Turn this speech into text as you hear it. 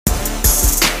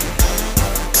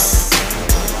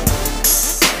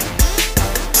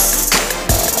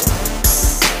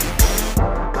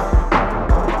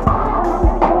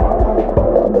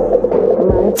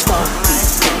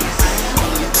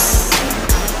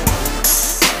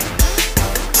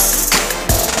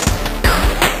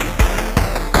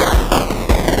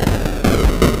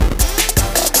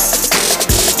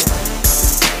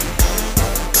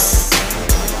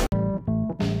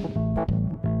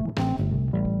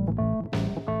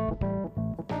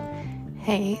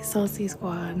Hey,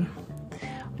 SaucySquad.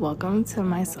 Welcome to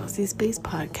my Saucy Space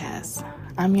podcast.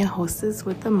 I'm your hostess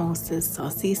with the mostest,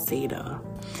 SaucySeda.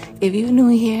 If you're new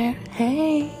here,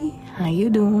 hey, how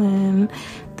you doing?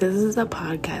 This is a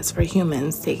podcast for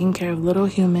humans taking care of little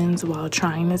humans while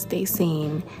trying to stay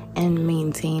sane and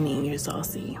maintaining your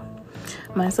saucy.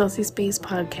 My Saucy Space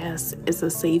podcast is a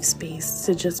safe space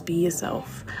to just be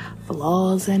yourself,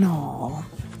 flaws and all.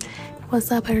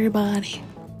 What's up, everybody?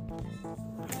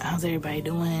 How's everybody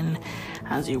doing?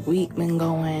 How's your week been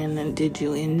going? And did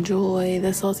you enjoy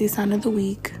the saucy sound of the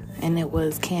week? And it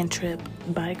was Cantrip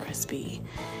by Crispy.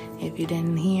 If you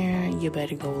didn't hear, you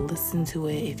better go listen to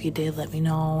it. If you did, let me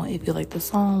know if you like the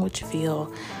song, what you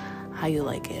feel, how you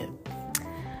like it.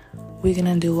 We're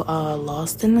gonna do a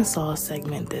Lost in the Sauce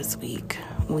segment this week.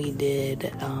 We did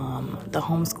the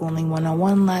homeschooling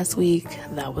 101 last week.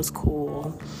 That was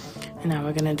cool. And now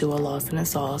we're gonna do a Lost in the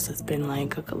Sauce. It's been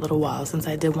like a little while since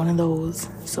I did one of those,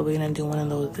 so we're gonna do one of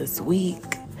those this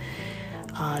week.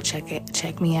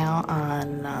 Check me out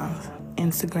on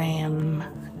Instagram,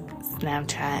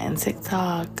 Snapchat, and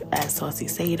TikTok at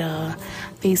SaucySeda,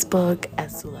 Facebook at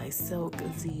Zullysilk,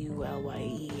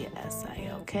 ZULYESILK,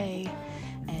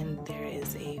 and there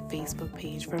is a Facebook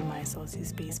page for my Saucy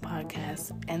Space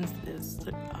podcast, and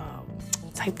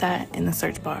type that in the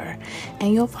search bar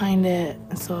and you'll find it.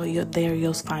 So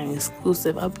you'll find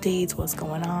exclusive updates, what's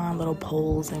going on, little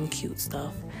polls and cute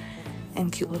stuff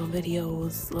and cute little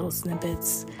videos, little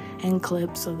snippets and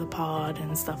clips of the pod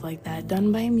and stuff like that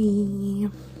done by me.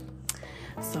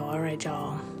 So all right,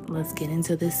 y'all, let's get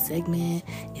into this segment.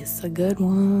 It's a good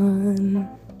one.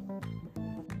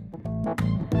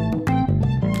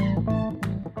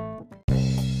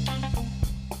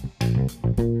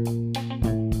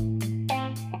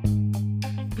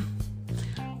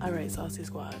 Saucy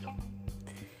Squad.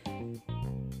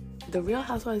 The Real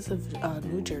Housewives of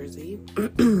New Jersey.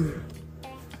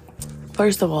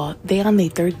 First of all, they on their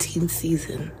 13th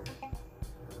season.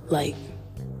 Like,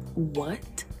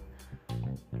 what?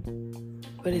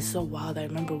 But it's so wild. I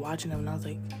remember watching them when I was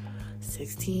like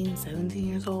 16, 17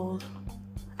 years old.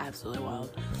 Absolutely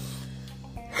wild.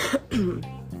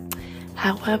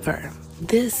 However,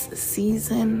 this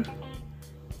season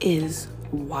is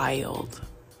wild.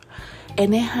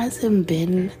 And it hasn't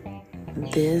been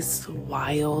this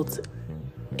wild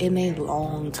in a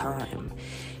long time.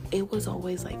 It was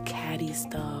always like catty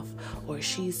stuff or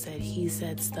she said, he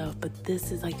said stuff, but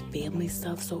this is like family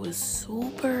stuff, so it's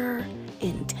super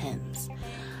intense.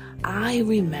 I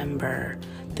remember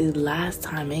the last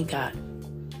time it got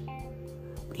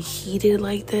heated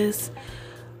like this,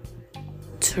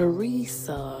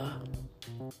 Teresa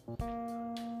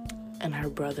and her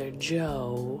brother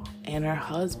Joe and her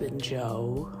husband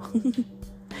Joe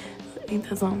ain't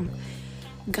that something,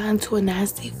 got into a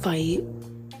nasty fight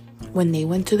when they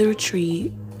went to the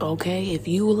retreat. Okay, if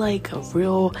you like a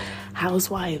real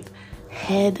housewife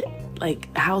head,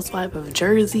 like housewife of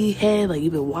Jersey head, like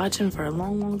you've been watching for a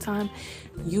long time,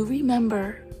 you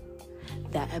remember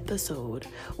that episode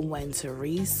when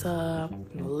Teresa,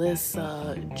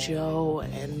 Melissa, Joe,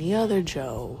 and the other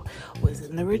Joe was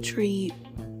in the retreat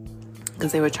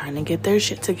because they were trying to get their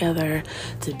shit together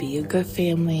to be a good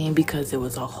family, because there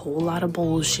was a whole lot of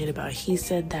bullshit about he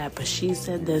said that, but she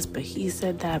said this, but he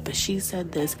said that, but she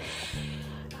said this.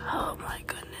 Oh my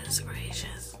goodness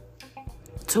gracious.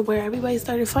 To where everybody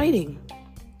started fighting.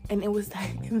 And it was that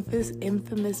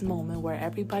infamous moment where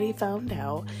everybody found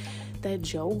out that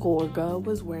Joe Gorga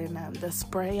was wearing the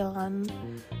spray-on,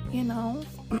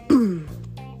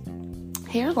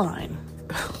 hairline.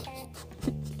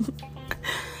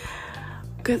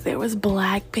 Because there was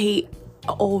black paint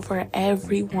over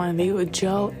everyone.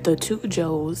 The two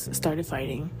Joes started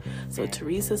fighting. So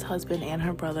Teresa's husband and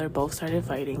her brother both started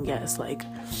fighting. Yes, like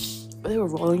they were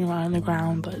rolling around on the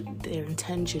ground, but their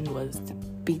intention was to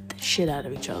beat the shit out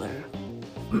of each other.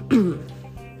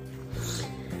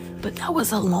 But that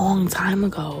was a long time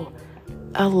ago.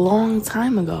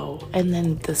 And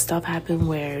then the stuff happened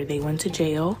where they went to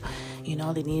jail. They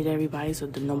needed everybody, so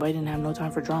nobody didn't have no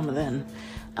time for drama then.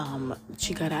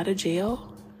 She got out of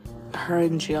jail. Her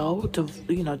and Joe,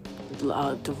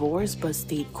 divorced, but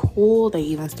stayed cool. They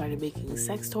even started making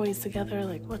sex toys together.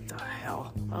 Like, what the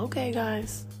hell? Okay,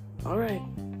 guys. All right.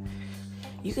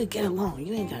 You could get along.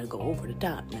 You ain't got to go over the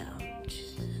top now.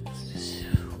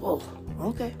 Whoa.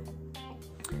 Okay.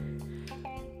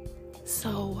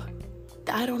 So,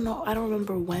 I don't know. I don't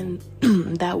remember when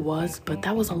that was, but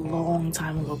that was a long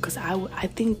time ago. Because I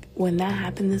think when that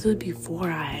happened, this was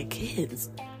before I had kids.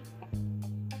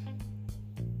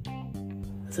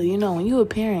 So, when you're a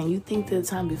parent, you think the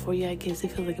time before you had kids,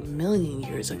 it feels like a million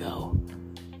years ago.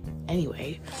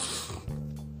 Anyway,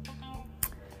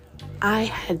 I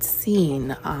had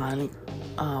seen on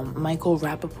Michael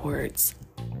Rappaport's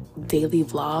daily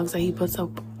vlogs that he puts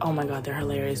up. Oh my god, they're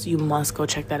hilarious. You must go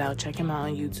check that out. Check him out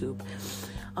on YouTube.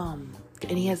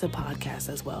 And he has a podcast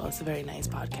as well. It's a very nice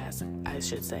podcast, I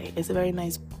should say. It's a very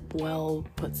nice, well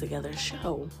put together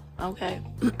show. Okay.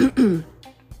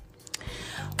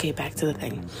 Okay, back to the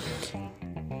thing.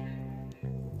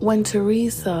 When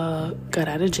Teresa got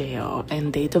out of jail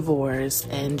and they divorced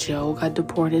and Joe got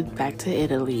deported back to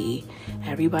Italy,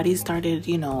 everybody started,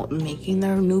 making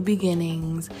their new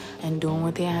beginnings and doing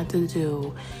what they had to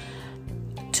do.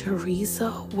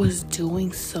 Teresa was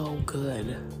doing so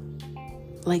good.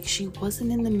 Like, she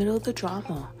wasn't in the middle of the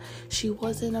drama. She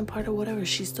wasn't a part of whatever.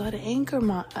 She still had an ankle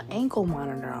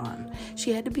monitor on.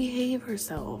 She had to behave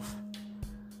herself.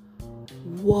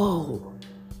 Whoa.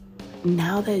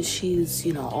 Now that she's,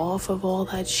 off of all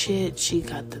that shit, she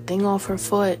got the thing off her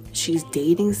foot. She's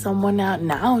dating someone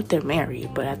now they're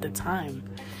married, but at the time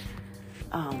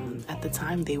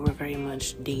they were very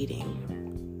much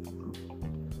dating.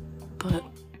 But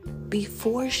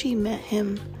before she met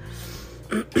him,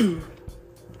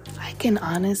 I can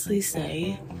honestly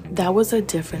say that was a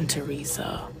different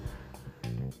Teresa.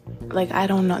 Like, I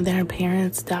don't know, their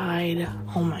parents died.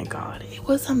 Oh my god, it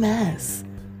was a mess.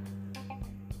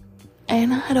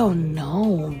 And I don't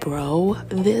know, bro.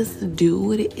 This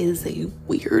dude is a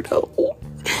weirdo.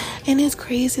 And it's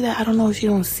crazy that I don't know if she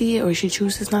don't see it or she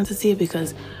chooses not to see it,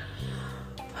 because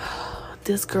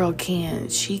this girl can't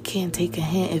take a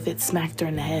hint if it smacked her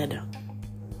in the head.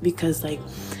 Because, like,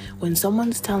 when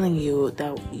someone's telling you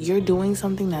that you're doing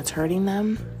something that's hurting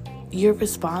them, your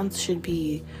response should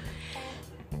be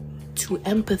to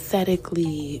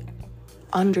empathetically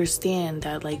understand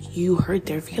that, like, you hurt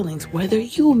their feelings, whether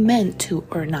you meant to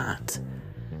or not.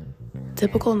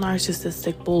 Typical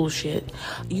narcissistic bullshit.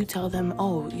 You tell them,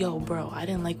 oh, yo, bro, I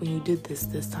didn't like when you did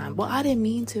this time. Well, I didn't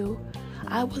mean to.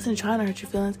 I wasn't trying to hurt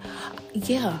your feelings.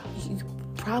 Yeah,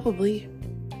 probably.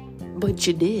 But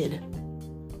you did.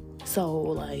 So,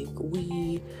 like,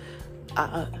 we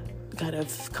gotta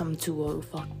come to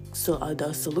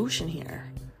a solution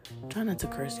here. I'm trying not to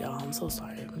curse y'all. I'm so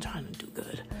sorry. I'm trying to do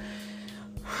good.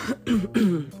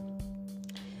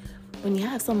 When you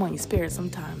have someone in your spirit,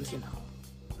 sometimes,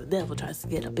 the devil tries to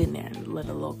get up in there and let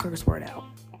a little curse word out.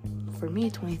 For me,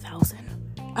 20,000.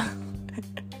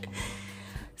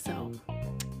 So,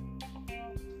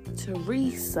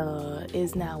 Teresa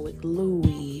is now with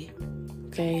Louis.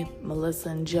 Okay, Melissa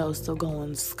and Joe still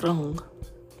going strong.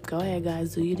 Go ahead,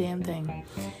 guys, do your damn thing.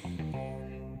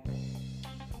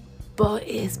 But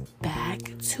it's back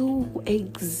to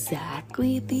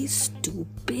exactly the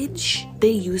stupid they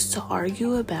used to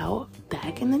argue about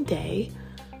back in the day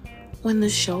when the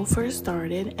show first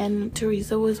started and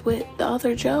Teresa was with the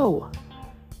other Joe.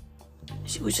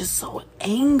 She was just so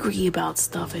angry about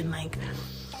stuff, and, like,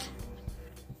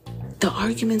 the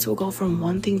arguments will go from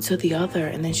one thing to the other,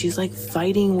 and then she's, like,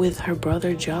 fighting with her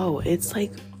brother Joe. It's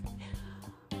like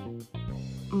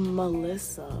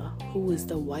Melissa, who is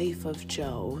the wife of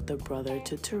Joe, the brother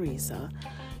to Teresa,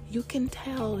 you can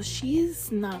tell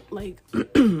she's not, like,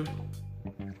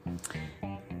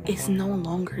 it's no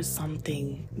longer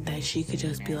something that she could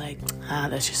just be like,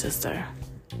 that's your sister.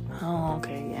 Oh,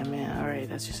 okay, yeah, man, alright,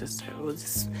 that's your sister. We'll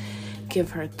just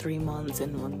give her 3 months,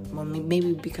 and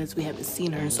maybe because we haven't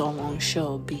seen her in so long,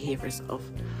 she'll behave herself.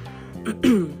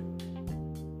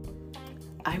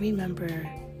 I remember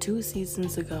 2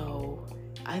 seasons ago,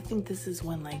 I think this is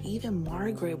when, like, even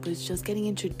Margaret was just getting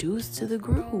introduced to the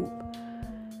group.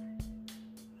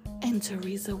 And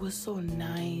Teresa was so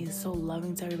nice, so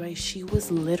loving to everybody. She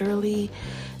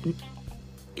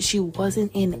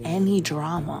wasn't in any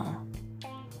drama.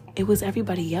 It was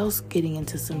everybody else getting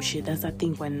into some shit. That's, I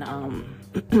think, when,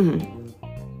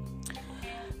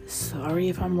 sorry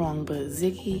if I'm wrong, but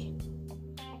Ziggy,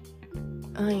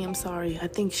 I am sorry. I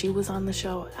think she was on the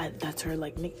show. That's her,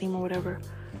 like, nickname or whatever.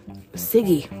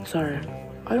 Siggy, sorry.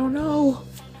 I don't know.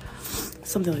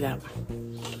 Something like that.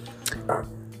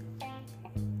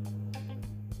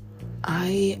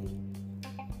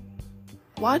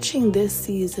 Watching this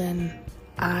season,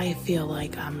 I feel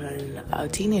like I'm a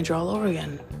teenager all over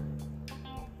again.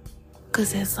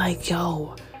 Because it's like,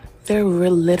 yo, they're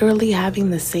literally having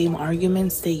the same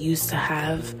arguments they used to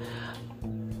have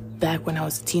back when I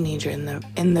was a teenager in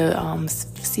the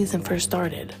season first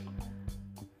started.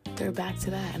 They're back to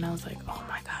that, and I was like, oh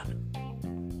my god,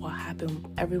 what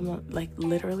happened? Everyone, like,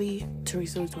 literally,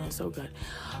 Teresa was doing so good.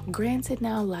 Granted,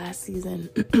 now last season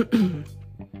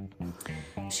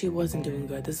she wasn't doing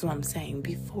good. This is what I'm saying.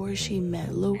 Before she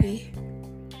met Louis,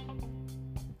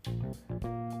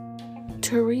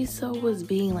 Teresa was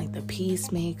being like the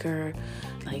peacemaker,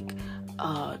 like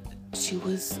she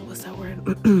was, what's that word,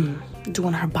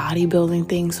 doing her bodybuilding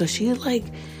thing, so she like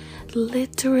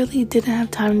literally didn't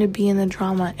have time to be in the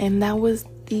drama, and that was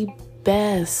the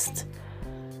best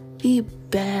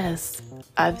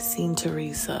I've seen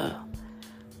Teresa.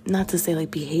 Not to say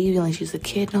like behaving like she's a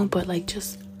kid, no, but like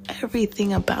just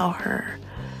everything about her,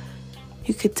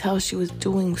 you could tell she was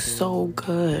doing so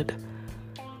good.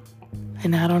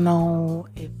 And I don't know.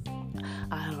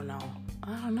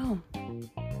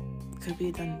 Could be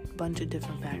a bunch of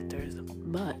different factors,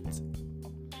 but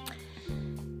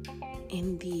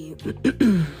in the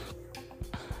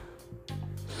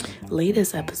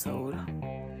latest episode,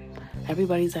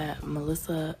 everybody's at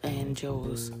Melissa and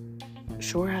Joe's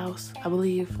shore house, I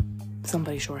believe.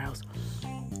 Somebody's shore house.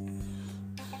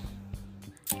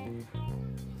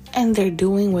 And they're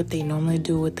doing what they normally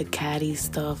do with the catty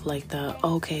stuff, like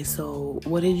okay, so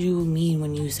what did you mean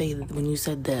when you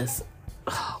said this?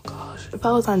 Oh gosh, if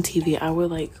I was on TV, I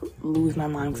would like lose my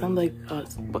mind, because I'm like,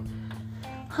 what?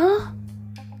 Huh?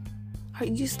 Are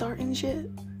you starting shit?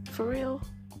 For real?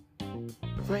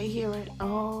 Right here, right?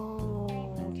 Oh,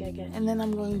 okay. And then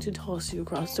I'm going to toss you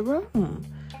across the room.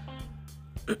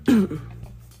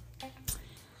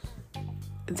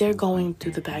 They're going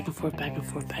through the back and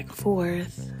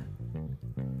forth.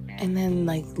 And then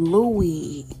like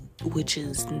Louis, which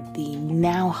is the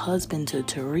now husband to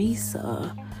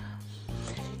Teresa,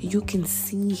 you can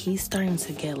see he's starting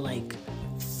to get like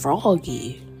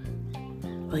froggy.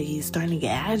 Like he's starting to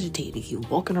get agitated. He's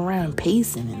walking around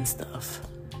pacing and stuff.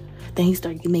 Then he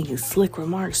started making slick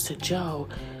remarks to Joe.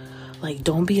 Like,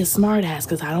 don't be a smart ass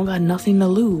because I don't got nothing to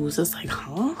lose. It's like,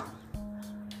 huh?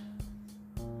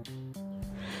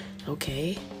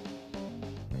 Okay.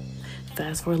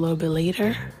 Fast forward a little bit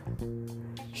later.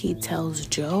 He tells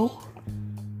Joe,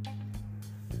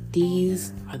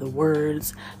 these are the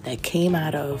words that came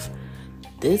out of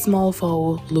this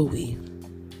mofo Louis,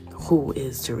 who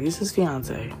is Teresa's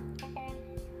fiance.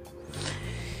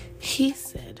 He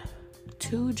said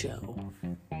to Joe,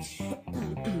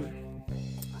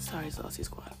 sorry,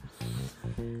 SaucySquad,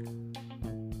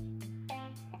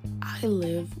 I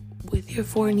live with your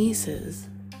 4 nieces,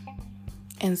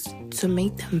 and to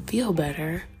make them feel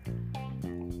better,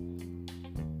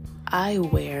 I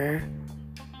wear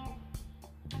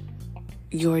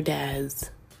your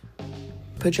dad's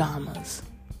pajamas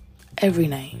every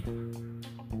night.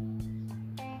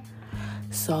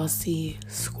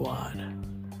 SaucySquad.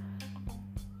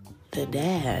 The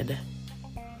dad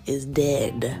is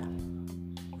dead.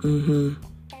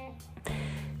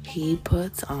 He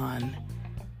puts on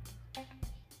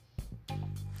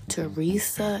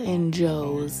Teresa and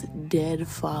Joe's dead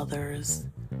father's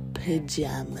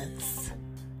pajamas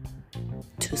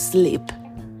to sleep.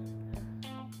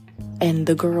 And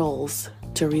the girls,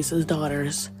 Teresa's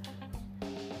daughters,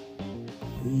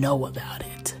 know about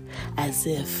it. As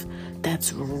if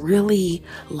that's really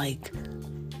like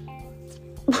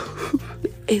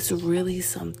it's really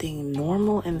something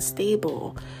normal and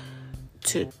stable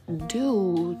to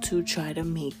do to try to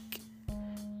make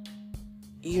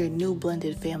your new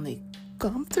blended family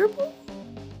comfortable.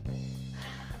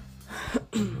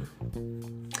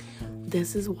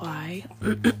 This is why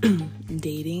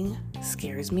dating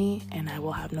scares me, and I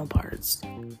will have no parts.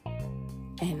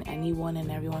 And anyone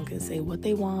and everyone can say what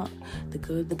they want, the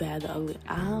good, the bad, the ugly.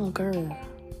 I don't care.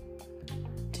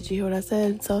 Did you hear what I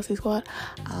said, SaucySquad?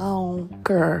 I don't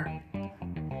care.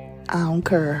 I don't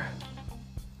care.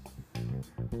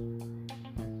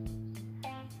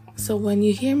 So when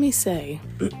you hear me say,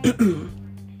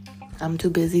 I'm too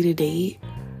busy to date,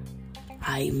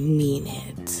 I mean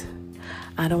it.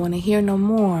 I don't want to hear no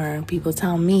more people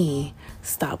tell me,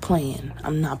 stop playing.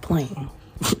 I'm not playing.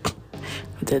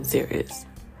 I'm dead serious.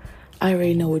 I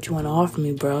already know what you want to offer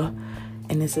me, bro.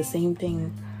 And it's the same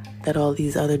thing that all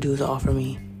these other dudes offer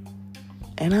me.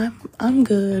 And I'm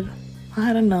good. I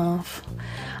had enough.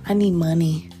 I need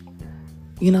money.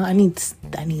 You know, I need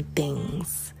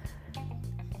things.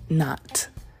 Not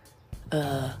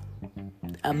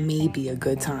maybe a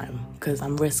good time, because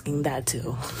I'm risking that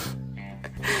too.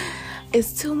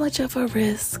 It's too much of a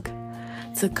risk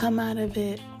to come out of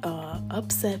it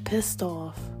upset, pissed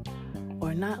off,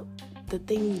 or not, the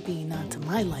things being not to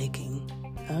my liking.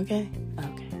 Okay.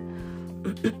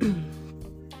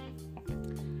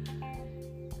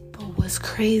 But what's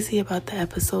crazy about the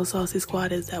episode,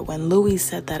 SaucySquad, is that when Louis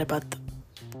said that about the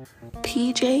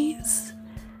PJs,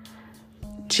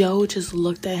 Joe just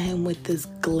looked at him with this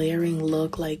glaring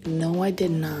look like, no, I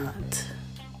did not.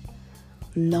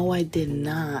 No, I did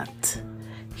not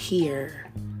hear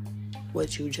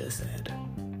what you just said.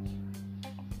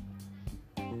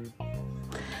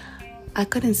 I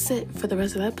couldn't sit for the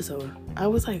rest of the episode. I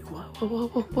was like,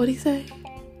 what'd he say?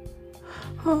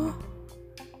 Huh?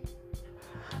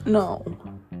 No.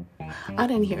 I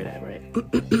didn't hear that right.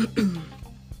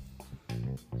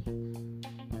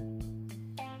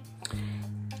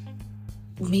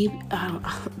 Maybe,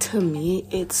 to me,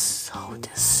 it's so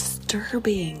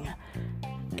disturbing.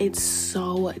 It's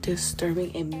so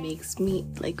disturbing. It makes me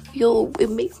it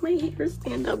makes my hair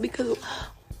stand up because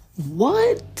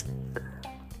what?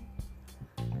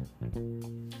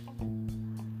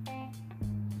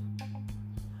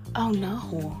 Oh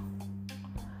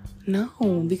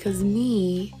no, because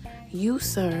me, you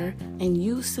sir, and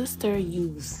you sister,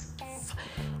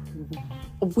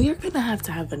 we're gonna have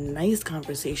to have a nice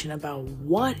conversation about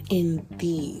what in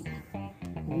the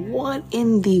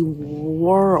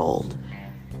world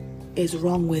is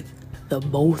wrong with the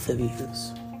both of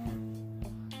yous.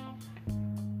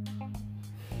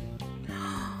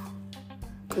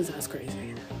 Cause that's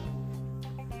crazy.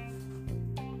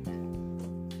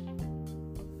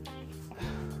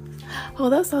 Oh,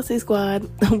 that's Saucy Squad.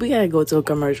 We gotta go to a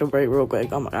commercial break real quick.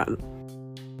 Oh my god.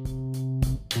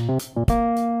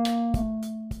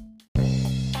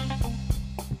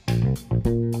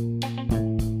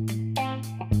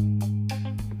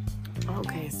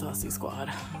 Okay, Saucy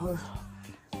Squad.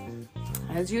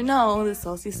 As you know, the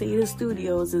SaucySeda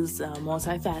Studios is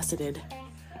multifaceted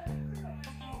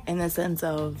in the sense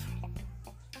of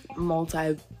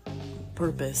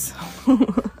multi-purpose.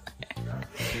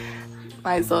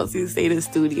 My SaucySeda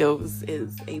Studios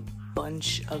is a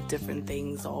bunch of different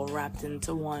things all wrapped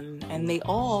into one, and they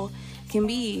all can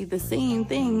be the same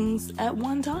things at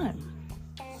one time.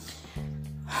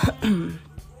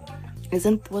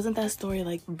 Wasn't that story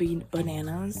like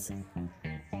bananas?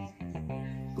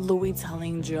 Louis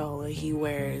telling Joe he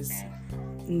wears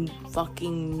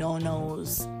fucking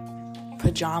no-nos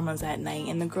pajamas at night,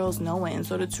 and the girls know it, and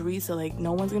so did Teresa. Like,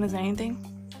 no one's gonna say anything.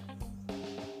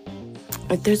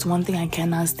 If there's one thing I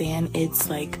cannot stand, it's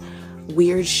like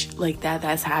weird like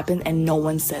that's happened and no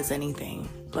one says anything.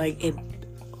 Like,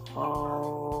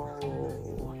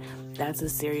 that's a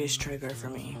serious trigger for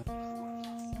me.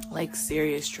 Like,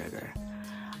 serious trigger.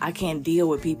 I can't deal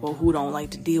with people who don't like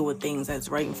to deal with things that's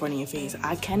right in front of your face.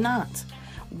 I cannot.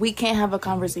 We can't have a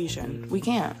conversation. We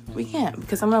can't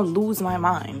because I'm gonna lose my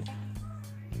mind.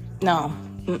 No.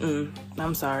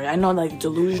 I'm sorry. I know, like,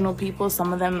 delusional people,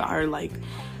 some of them are like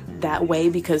that way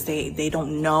because they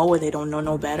don't know, or they don't know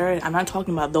no better. I'm not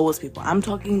talking about those people. I'm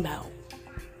talking about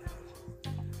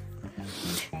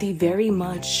the very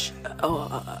much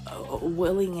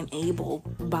willing and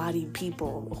able-bodied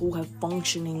people who have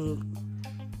functioning,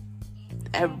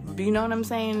 you know what I'm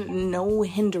saying? No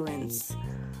hindrance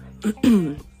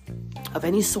of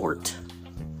any sort.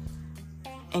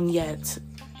 And yet,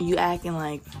 you acting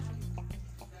like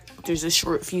there's a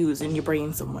short fuse in your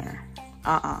brain somewhere.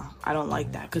 I don't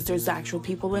like that, because there's actual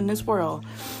people in this world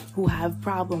who have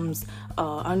problems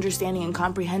understanding and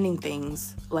comprehending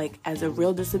things like as a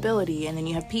real disability, and then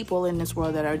you have people in this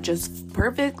world that are just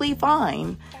perfectly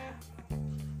fine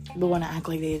but want to act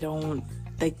like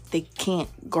they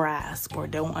can't grasp or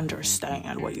don't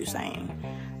understand what you're saying.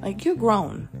 Like, you're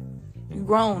grown,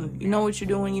 you know what you're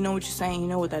doing, you know what you're saying, you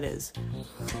know what that is.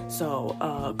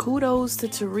 So kudos to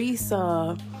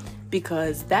Teresa,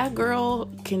 because that girl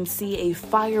can see a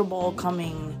fireball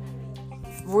coming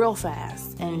real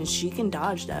fast, and she can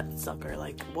dodge that sucker.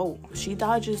 Like, whoa, she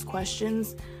dodges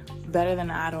questions better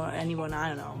than anyone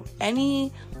I know.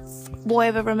 Any boy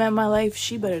I've ever met in my life,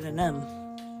 she better than them.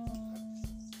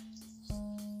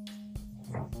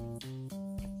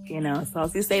 You know,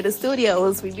 SaucySeda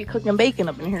Studios, we be cooking bacon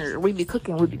up in here. We be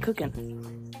cooking.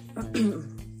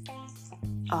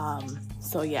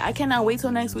 So yeah, I cannot wait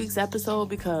till next week's episode,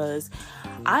 because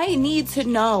I need to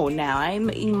know now. I'm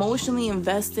emotionally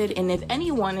invested, and if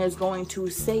anyone is going to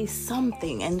say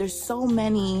something, and there's so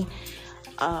many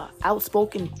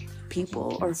outspoken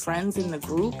people or friends in the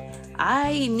group,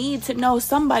 I need to know.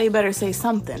 Somebody better say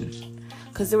something,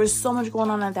 because there was so much going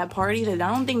on at that party that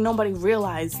I don't think nobody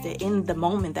realized it in the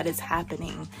moment that it's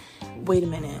happening. Wait a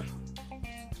minute,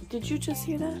 did you just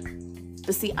hear that?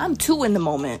 But see, I'm too in the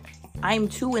moment. I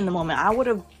would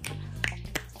have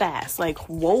fast, like,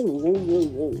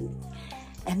 whoa.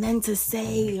 And then to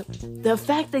say, the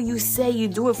fact that you say you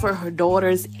do it for her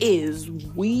daughters is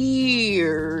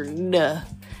weird.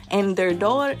 And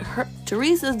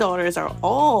Teresa's daughters are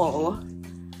all,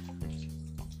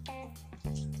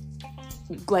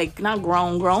 like, not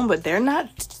grown, but they're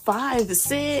not 5 to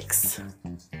 6.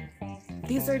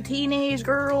 These are teenage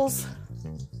girls.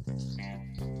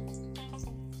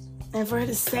 And for her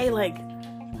to say, like,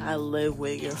 I live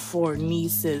with your 4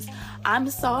 nieces. I'm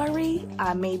sorry,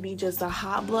 I may be just a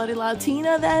hot-blooded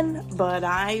Latina then, but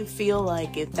I feel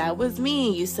like if that was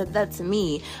me, you said that to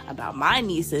me about my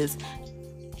nieces,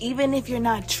 even if you're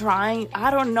not trying, I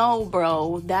don't know,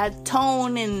 bro, that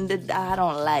tone I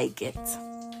don't like it.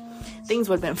 Things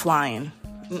would have been flying.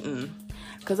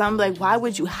 Because I'm like, why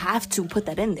would you have to put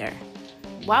that in there?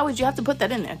 Why would you have to put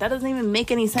that in there? That doesn't even make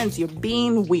any sense. You're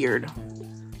being weird.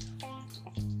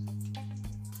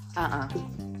 I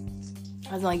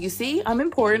was like, you see, I'm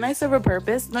important. I serve a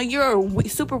purpose. No, you're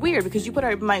super weird because you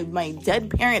put my dead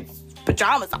parents'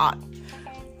 pajamas on.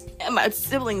 And my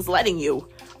siblings letting you.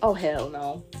 Oh, hell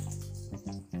no.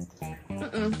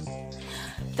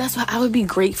 That's why I would be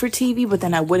great for TV, but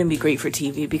then I wouldn't be great for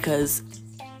TV because,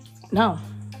 no.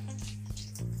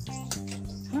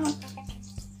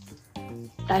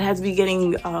 I'd have to be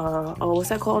getting, what's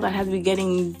that called? I'd have to be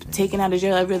getting taken out of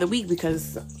jail every other week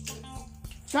because,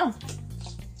 no.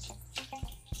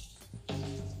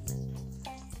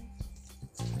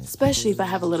 Especially if I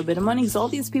have a little bit of money. So all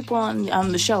these people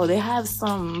on the show, they have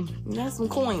some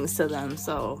coins to them,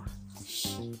 so.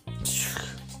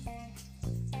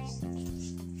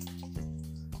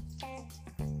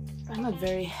 I'm a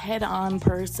very head-on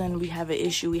person. We have an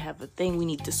issue, we have a thing, we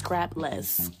need to scrap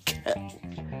less.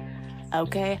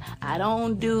 Okay? I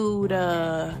don't do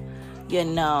the,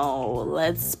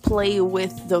 let's play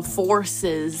with the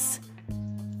forces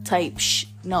type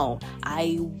no,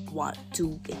 I want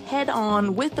to get head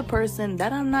on with the person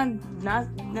that I'm not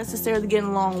necessarily getting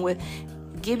along with.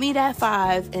 Give me that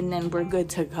 5 and then we're good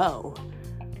to go.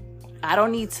 I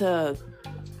don't need to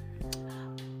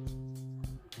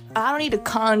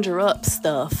conjure up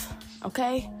stuff,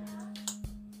 okay?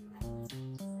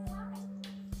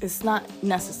 It's not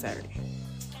necessary,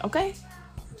 okay?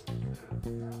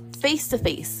 Face to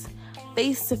face.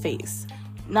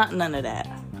 Not none of that.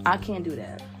 I can't do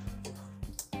that.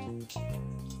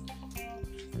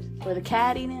 For the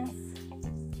cattiness,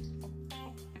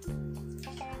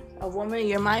 a woman,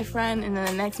 you're my friend, and then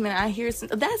the next minute I hear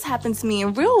something. That's happened to me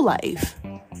in real life.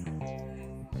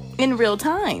 In real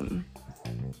time.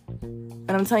 And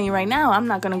I'm telling you right now, I'm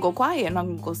not going to go quiet. I'm not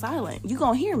going to go silent. You're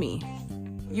going to hear me.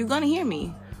 You're going to hear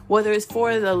me. Whether it's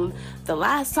for the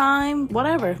last time,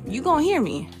 whatever. You're going to hear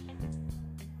me.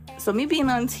 So me being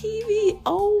on TV,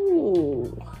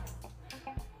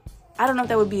 I don't know if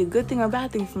that would be a good thing or a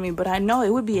bad thing for me, but I know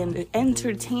it would be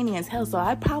entertaining as hell. So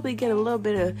I'd probably get a little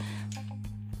bit of,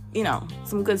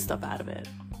 some good stuff out of it.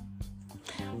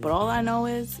 But all I know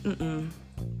is, I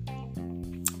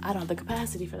don't have the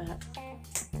capacity for that.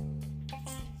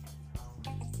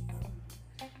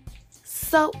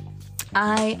 So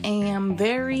I am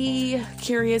very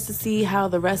curious to see how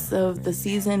the rest of the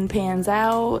season pans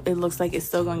out. It looks like it's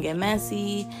still going to get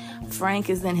messy. Frank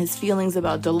is in his feelings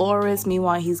about Dolores.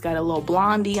 Meanwhile, he's got a little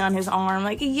blondie on his arm.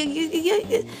 Like,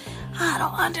 I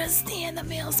don't understand the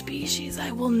male species.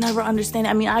 I will never understand it.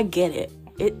 I mean, I get it.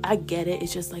 I get it.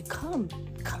 It's just like, come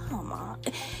on.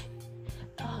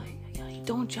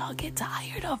 Don't y'all get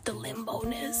tired of the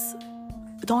limbo-ness?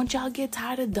 Don't y'all get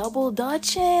tired of double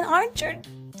dutching? Aren't your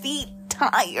feet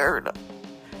tired?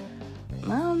 I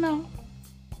don't know.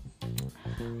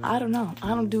 I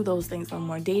don't do those things no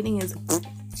more. Dating is...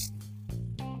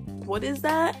 What is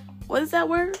that? What is that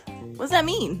word? What does that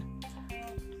mean?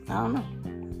 I don't know.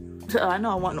 I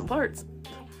know I want no parts.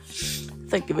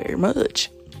 Thank you very much.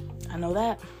 I know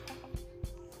that.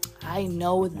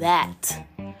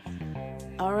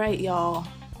 All right, y'all.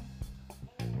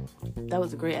 That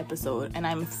was a great episode, and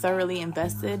I'm thoroughly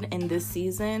invested in this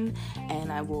season,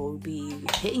 and I will be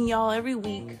hitting y'all every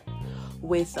week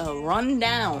with a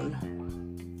rundown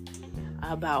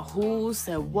about who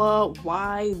said what,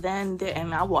 why, then, there,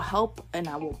 and I will help and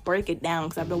I will break it down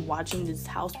because I've been watching this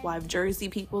Housewives Jersey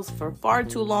peoples for far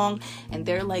too long, and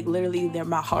they're like literally, they're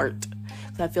my heart.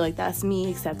 So I feel like that's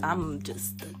me, except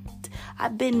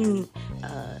I've been,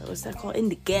 what's that called, in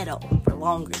the ghetto for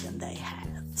longer than they have.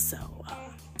 So,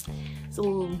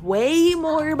 so way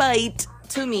more bite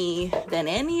to me than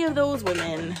any of those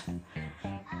women.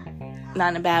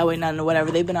 Not in a bad way, not in a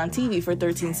whatever. They've been on TV for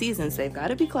 13 seasons. They've got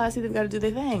to be classy. They've got to do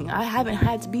their thing. I haven't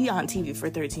had to be on TV for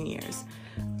 13 years.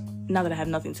 Not that I have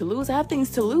nothing to lose. I have things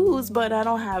to lose, but I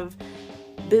don't have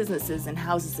businesses and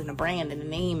houses and a brand and a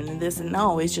name and this and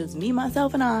no. It's just me,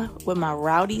 myself, and I with my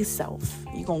rowdy self.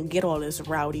 You're going to get all this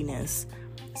rowdiness,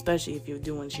 especially if you're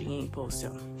doing shit you ain't supposed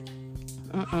to.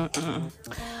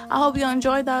 I hope you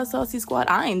enjoyed that, SaucySquad.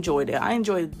 I enjoyed it. I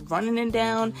enjoyed running it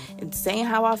down and saying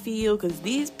how I feel, because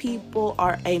these people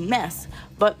are a mess,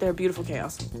 but they're beautiful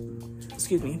chaos.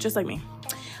 Excuse me, just like me.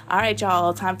 All right,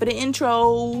 y'all. Time for the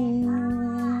intro.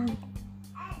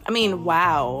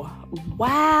 Wow.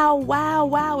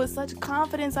 Wow. With such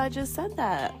confidence, I just said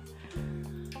that.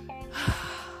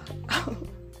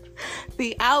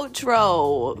 The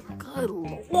outro. Good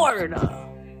Lord.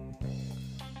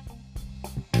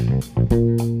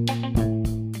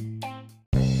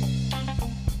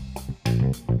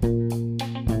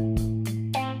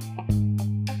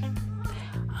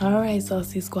 All right,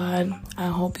 Saucy Squad. I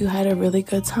hope you had a really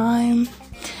good time.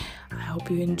 I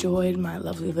hope you enjoyed my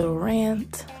lovely little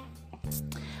rant,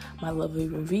 my lovely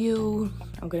review.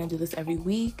 I'm going to do this every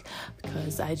week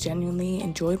because I genuinely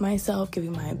enjoyed myself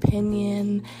giving my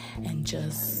opinion and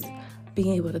just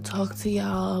being able to talk to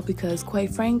y'all because,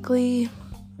 quite frankly,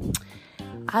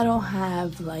 I don't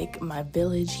have, my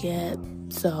village yet.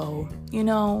 So,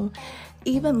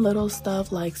 even little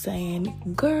stuff like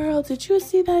saying, girl, did you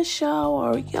see that show?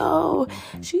 Or, yo,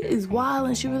 she is wild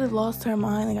and she really lost her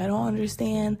mind. I don't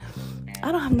understand.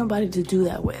 I don't have nobody to do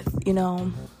that with,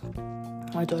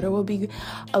 My daughter will be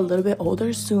a little bit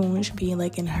older soon. She'll be in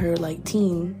her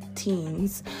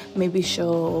teens. Maybe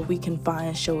we can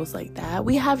find shows like that.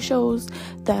 We have shows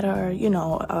that are,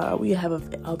 we have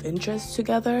of interest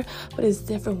together, but it's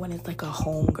different when it's like a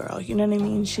homegirl. You know what I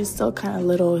mean? She's still kind of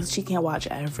little. She can't watch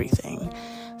everything.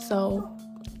 So,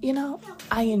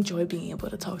 I enjoy being able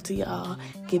to talk to y'all,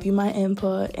 give you my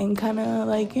input, and kind of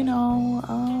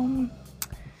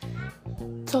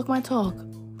talk my talk.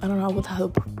 I don't know how to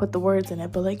put the words in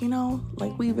it, but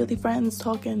we really friends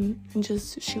talking and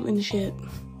just shooting shit.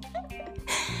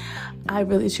 I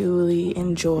really truly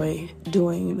enjoy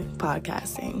doing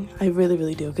podcasting. I really,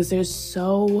 really do, because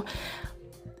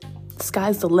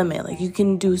sky's the limit. You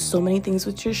can do so many things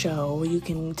with your show. You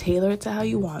can tailor it to how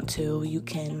you want to.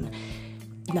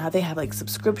 Now they have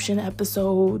subscription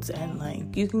episodes,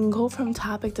 and you can go from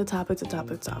topic to topic to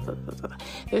topic to topic.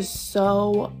 There's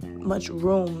so much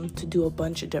room to do a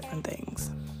bunch of different things.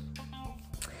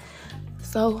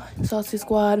 So, Saucy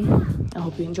Squad, I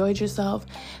hope you enjoyed yourself.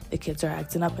 The kids are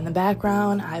acting up in the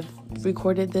background. I've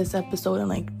recorded this episode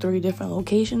in 3 different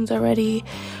locations already.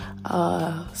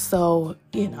 So,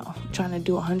 trying to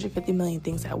do 150 million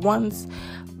things at once,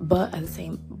 but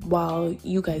while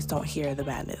you guys don't hear the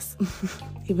madness,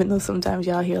 even though sometimes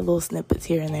y'all hear little snippets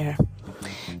here and there.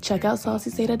 Check out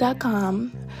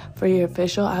SaucySeda.com for your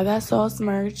official I Got Sauce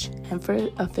merch and for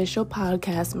official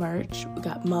podcast merch. We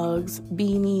got mugs,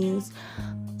 beanies,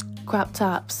 crop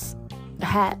tops,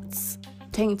 hats,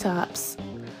 tank tops,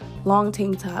 long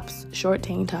tank tops, short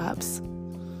tank tops,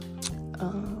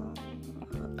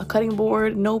 a cutting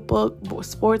board, notebook,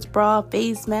 sports bra,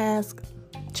 face mask.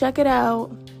 Check it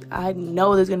out. I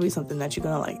know there's going to be something that you're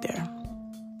going to like there.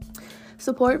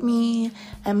 Support me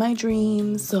and my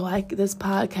dreams so this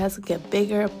podcast can get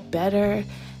bigger, better,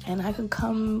 and I can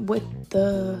come with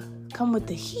the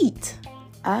heat.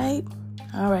 All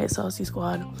right, Saucy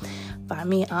Squad. Find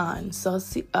me on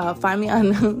Instagram,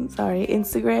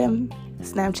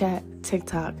 Snapchat,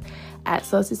 TikTok at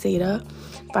SaucySeda.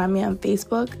 Find me on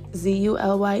Facebook,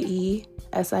 ZULYESILK.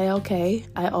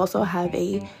 I also have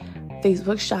a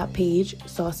Facebook shop page,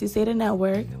 SaucySeda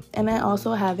Network, and I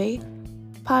also have a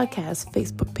podcast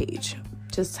Facebook page.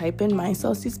 Just type in My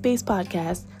Saucy Space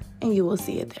Podcast and you will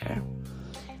see it there.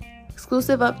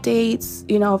 Exclusive updates,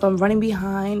 if I'm running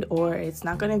behind or it's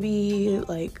not going to be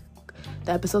the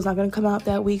episode's not going to come out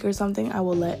that week or something, I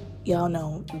will let y'all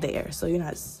know there. So you're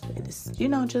not,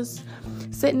 just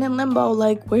sitting in limbo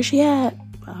where's she at?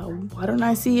 Why don't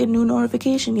I see a new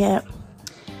notification yet?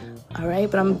 All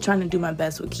right, but I'm trying to do my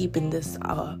best with keeping this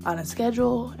on a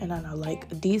schedule and on a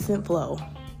decent flow,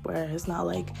 where it's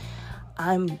not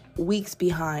I'm weeks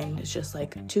behind. It's just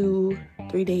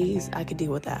 2-3 days. I could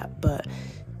deal with that, but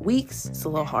weeks, it's a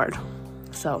little hard.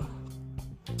 So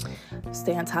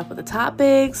stay on top of the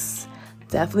topics.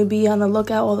 Definitely be on the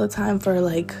lookout all the time for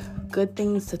good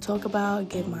things to talk about.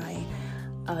 Give my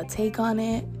take on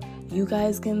it. You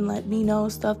guys can let me know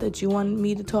stuff that you want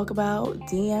me to talk about.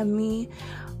 DM me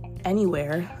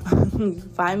anywhere.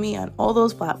 Find me on all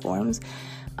those platforms.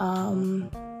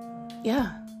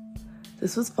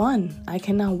 This was fun. I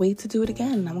cannot wait to do it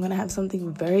again. I'm gonna have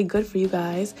something very good for you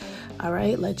guys. All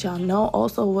right, let y'all know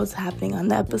also what's happening on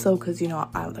the episode, because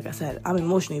like I said, I'm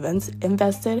emotionally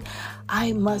invested.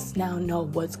 I must now know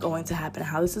what's going to happen,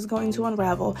 how this is going to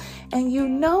unravel, and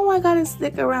I gotta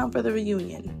stick around for the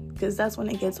reunion, because that's when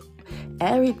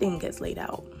everything gets laid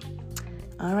out.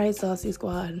 All right, Saucy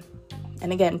Squad.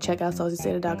 And again, check out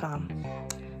SaucySeda.com.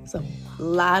 So a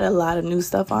lot of new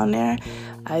stuff on there.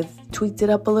 I've tweaked it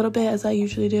up a little bit as I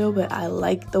usually do, but I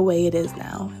like the way it is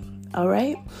now. All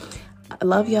right. I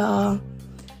love y'all.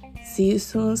 See you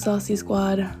soon, Saucy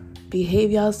Squad.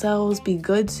 Behave yourselves. Be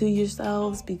good to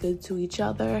yourselves. Be good to each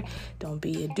other. Don't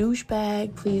be a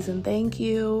douchebag. Please and thank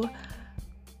you.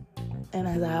 And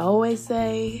as I always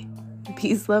say,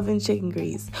 peace, love, and chicken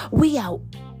grease. We out.